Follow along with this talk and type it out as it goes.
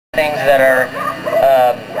things that are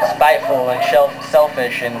spiteful and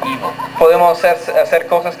selfish and evil. Podemos hacer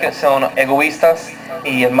cosas que son egoístas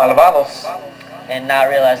y malvados. And not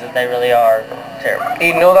realize that they really are terrible.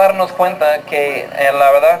 Y no darnos cuenta que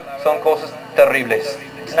la verdad son cosas terribles.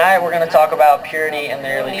 Tonight we're going to talk about purity and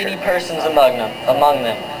the early needy persons among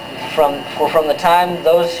them. From the time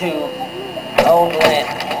those who owned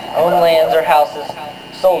lands or houses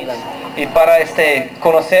sold them. Y para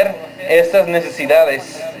conocer estas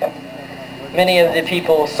necesidades, many of the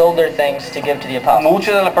people sold their things to give to the apostles.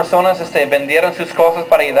 Muchas de las personas vendieron sus cosas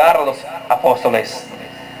para ayudar a los apóstoles.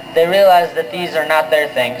 They realized that these are not their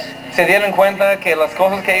things. Se dieron cuenta que las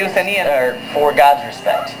cosas que ellos tenían are for God's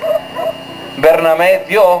respect. Bernabé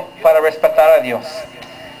dio para respetar a Dios.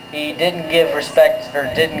 He didn't give respect,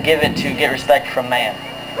 or didn't give it to get respect from man.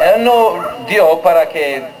 Él no dio para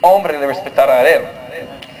que hombre le respetara a él.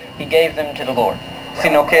 He gave them to the Lord.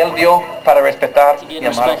 Sino que él dio para respetar y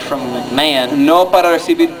amar. From man, no para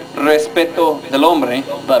recibir respeto del hombre,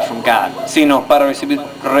 but from God. Sino para recibir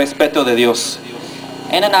respeto de Dios.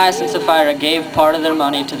 Ananias and Sapphira gave part of their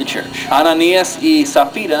money to the church. Ananías y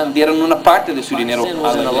Zafira dieron una parte de su dinero Sin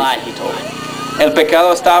was in the lie, he told them. El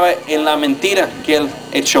pecado estaba en la mentira que él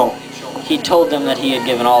echó. He told them that he had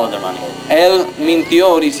given all of their money. Él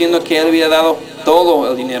mintió diciendo que él había dado todo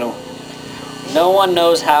el dinero. No one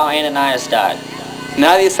knows how Ananias died.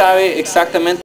 Nadie sabe exactamente